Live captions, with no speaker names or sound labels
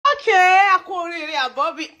Really,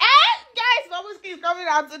 Bobby. Guys, Bobrisky is coming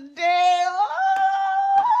out today.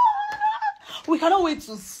 We cannot wait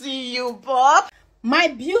to see you, Bob. My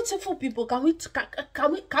beautiful people, can we talk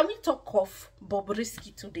of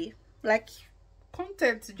Bobrisky today? Like,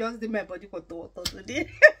 content just the my body for today.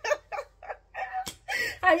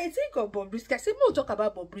 I think of Bobrisky. I say more talk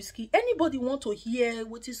about Bobrisky. Anybody want to hear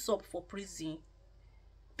what is up for prison?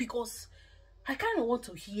 Because I kind of want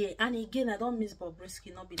to hear, and again, I don't miss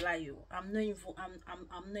Bobrisky, not be lie. I'm not even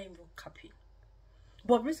capping.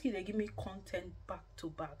 Bobrisky, they give me content back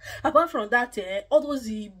to back. Apart from that, all those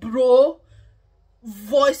bro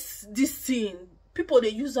voice this thing, people they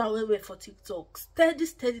use our way for TikTok.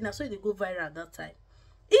 Steady, now so they go viral at that time.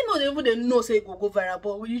 Even they know say it go viral,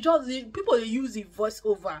 but you just people they use the voice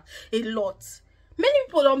over a lot. Many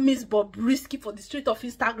people don't miss Bobrisky for the street of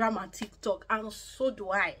Instagram and TikTok, and so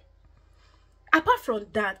do I. Apart from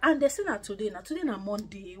that, and they say that today na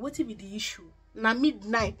Monday, what will be the issue? Na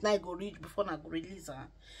midnight, I go reach before I go release her.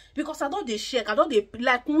 Because I don't they shake, I don't they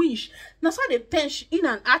like wish. That's why they pinch in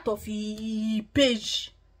and out of the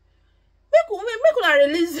page. Make una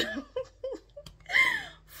release.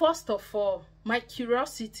 First of all, my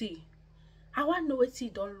curiosity. I want to know what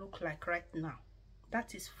it don't look like right now.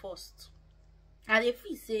 That is first. And if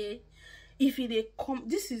we say, if they come,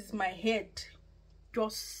 this is my head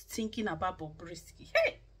just thinking about Bobrisky.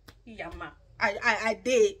 Hey, yama. I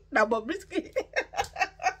did now Bobrisky.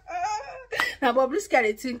 Now Bobrisky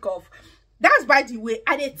I think of. That's by the way,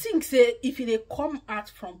 I think say if they come out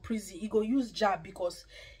from prison, he go use jab because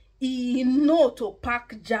he know to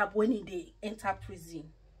pack jab when he enter prison.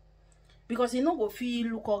 Because he no go feel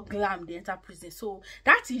look or glam they enter prison. So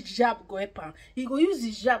that is jab go happen. He go use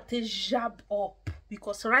his jab to jab up.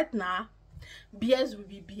 Because right now, BS will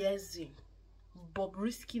be BSing.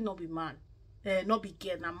 Bobrisky no be man. Not be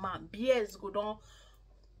girl, na man. BS go down.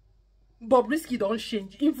 Bobrisky don't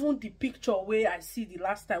change. Even the picture where I see the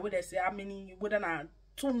last time where they say how many, whether na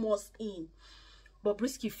 2 months in.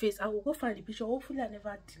 Bobrisky face. I will go find the picture. Hopefully I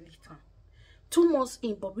never delete them. 2 months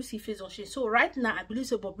in, Bobrisky face don't change. So right now, I believe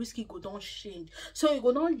so Bobrisky go don't change. So he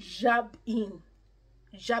go don't jab in.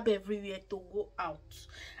 Jab everywhere to go out.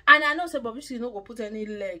 And I know say Bobrisky no go put any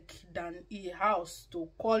leg than a house to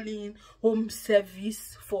call in home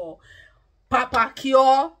service for Papa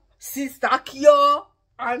cure, sister cure,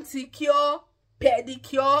 auntie cure,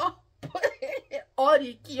 pedicure, all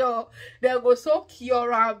the cure. They go so cure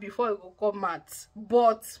around before it go come out.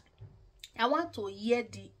 But I want to hear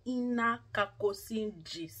the inner Kakosin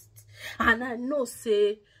gist. And I know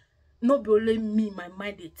say no be only me, my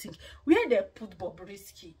mind they think. Where they put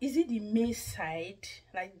Bobrisky? Is it the main side?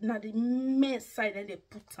 Like now the main side and they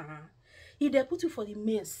put her. If they put you for the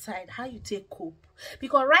main side, how you take cope?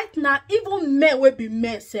 Because right now, even men will be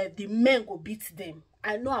men self, the men go beat them.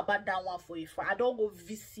 I know about that one for if I don't go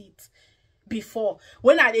visit before.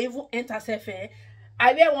 When I even enter self,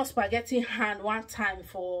 I wear one spaghetti hand one time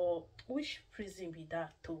for which prison be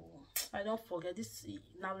that too? I don't forget this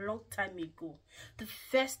now a long time ago. The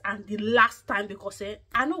first and the last time because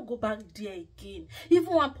I don't go back there again.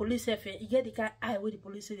 Even one police you get the guy eye where the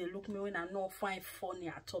police say they look me when I not find funny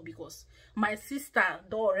at all because my sister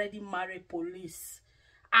don't already marry police.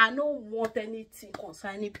 I don't want anything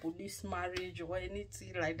concerning police marriage or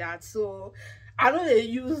anything like that. So I know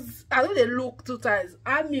they look 2 times.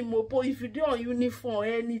 I mean mopo if you do on uniform or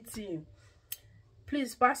anything,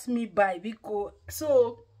 please pass me by because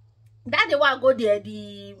so that the way I go there,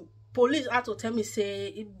 the police had to tell me say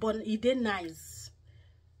it did nice.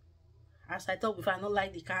 As I thought before, I don't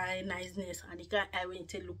like the kind niceness and the kind I went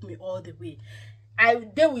to look me all the way. I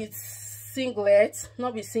deal with singlet,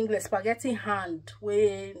 not with singlet, spaghetti hand,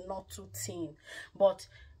 way not too thin. But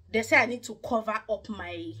they say I need to cover up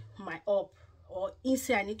my up. Or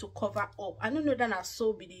inside I need to cover up. I don't know that I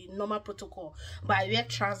saw be the normal protocol. But I wear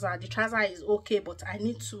trouser. The trouser is okay, but I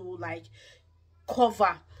need to like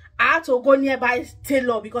cover. I had to go nearby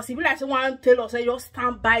tailor because if you like someone tailor say just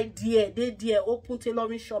stand by there, they open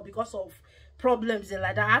tailoring shop because of problems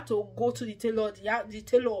like that. I had to go to the tailor. The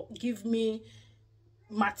tailor give me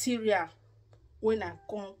material when I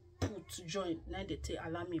come put join. Then they take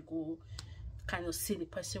allow me go kind of see the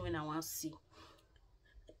person when I want to see.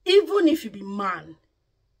 Even if you be man,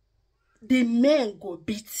 the men go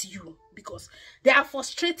beat you because they are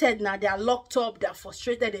frustrated now. They are locked up. They are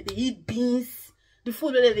frustrated that they eat beans. The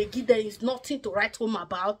food that they give them is nothing to write home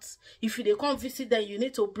about. If they come visit them, you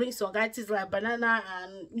need to bring some items like banana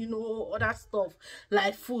and other stuff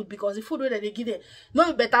like food because the food that they give them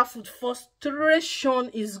not better food. Frustration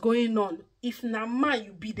is going on. If na man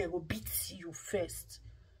you be, they will beat you first.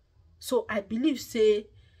 So I believe say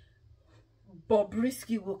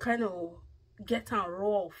Bobrisky will kind of get and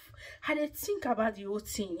rough. I dey think about the whole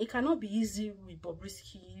thing. It cannot be easy with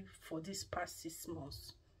Bobrisky for this past 6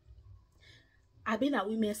 months. I been a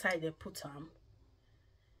women's side they put am.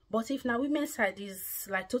 But if na women's side is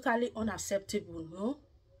like totally unacceptable, no?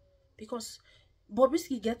 Because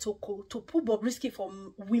Bobrisky get to put Bobrisky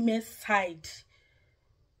from women's side.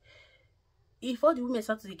 If all the women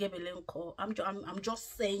start to get a call, I'm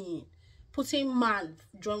just saying, putting man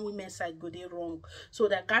join women's side go they wrong. So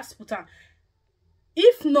that guys put on.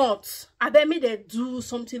 If not, I bet me they do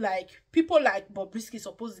something like people like Bobrisky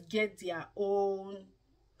supposed to get their own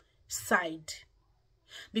side.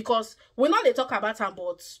 Because we're not they talk about them,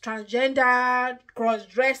 but transgender,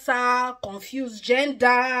 cross-dresser, confused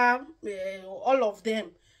gender, all of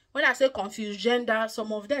them. When I say confused gender,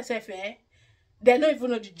 some of them say, they don't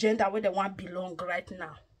even know the gender where they want to belong right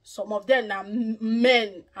now. Some of them are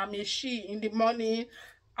men. I'm a she in the morning,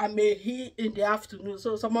 I'm a he in the afternoon.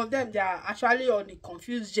 So some of them, they are actually on the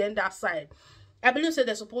confused gender side. I believe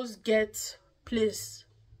they're supposed to get place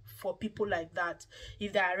for people like that.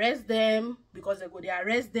 If they arrest them, because they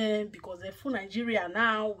arrest them because they're full Nigeria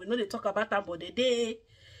now. We know they talk about them, but they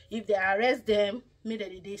if they arrest them,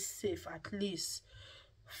 maybe they safe at least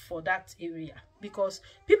for that area. Because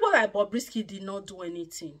people like Bobrisky did not do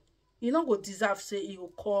anything. You not go deserve say he will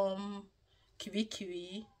come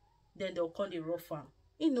kiwi, then they'll come the rough farm.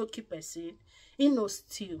 He no keep a seed, he no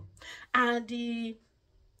steal. And the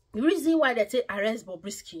reason why they say arrest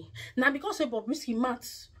Bobrisky now because say Bobrisky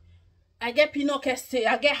maths. I get Pinocchio State.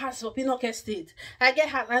 I get house for Pinocchio State. I get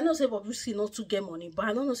house. I know say Bobrisky not to get money, but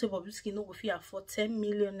I don't know say Bobrisky no go fit afford 10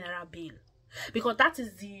 million naira bill. Because that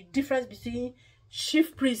is the difference between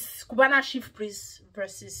chief priest, Cubana chief priest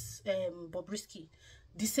versus Bobrisky.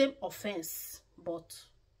 The same offense, but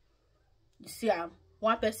you see,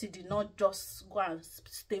 one person did not just go and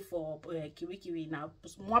stay for Kiwi now.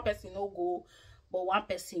 One person no go, but one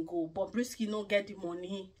person go. Bobrisky no get the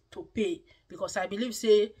money to pay because I believe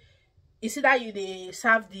say. It's either you they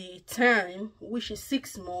serve the term, which is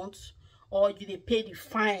 6 months, or you they pay the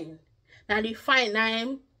fine. Now the fine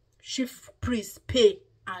now chief priest pay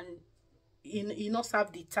and you not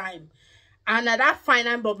serve the time. And at that fine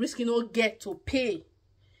and Bobrisky no get to pay.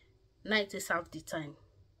 Now it serve the time.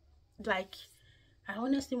 Like I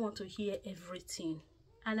honestly want to hear everything.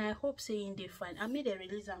 And I hope saying they fine. I made a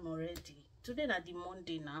release them already. Today na the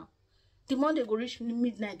Monday now. The Monday go reach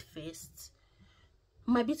midnight first.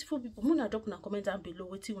 My beautiful people, Muna drop na comment down below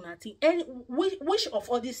what you wanna think. And which of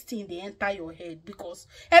all these things they enter your head? Because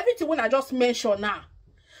everything when I just mention now,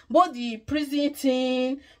 both the prison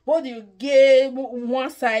thing, both the gay one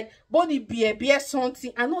side, both the beer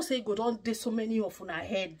something. I know say go don't do so many of on our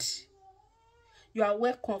head. You are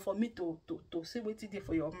welcome for me to say what it is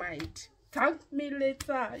for your mind. Thank me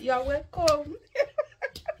later. You are welcome.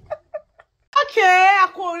 Okay, I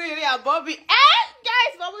call really a Bobby.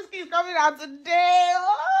 Guys, Bobrisky is coming out today.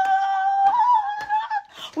 Oh,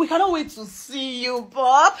 we cannot wait to see you,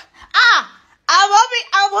 Bob.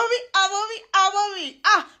 Bobby.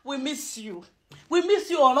 We miss you. We miss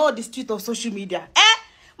you on all the streets of social media.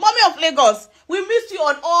 Mommy of Lagos, we miss you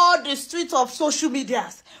on all the streets of social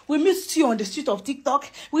medias. We miss you on the street of TikTok.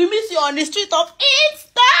 We miss you on the street of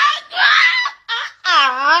Instagram.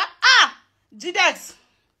 GDEX.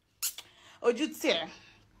 Ojutie.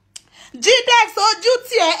 GDEX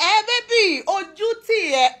Ojutie, baby.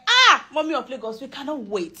 Ojutie. Mommy of Lagos, we cannot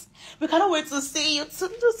wait. We cannot wait to see you, to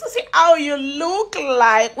see how you look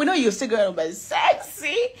like. We know you're still going to be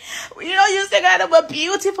sexy. We know you're still going to be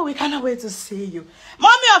beautiful. We cannot wait to see you.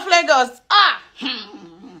 Mommy of Lagos.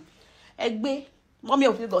 Egbe. Mommy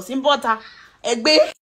of Lagos, in butter. Egbe.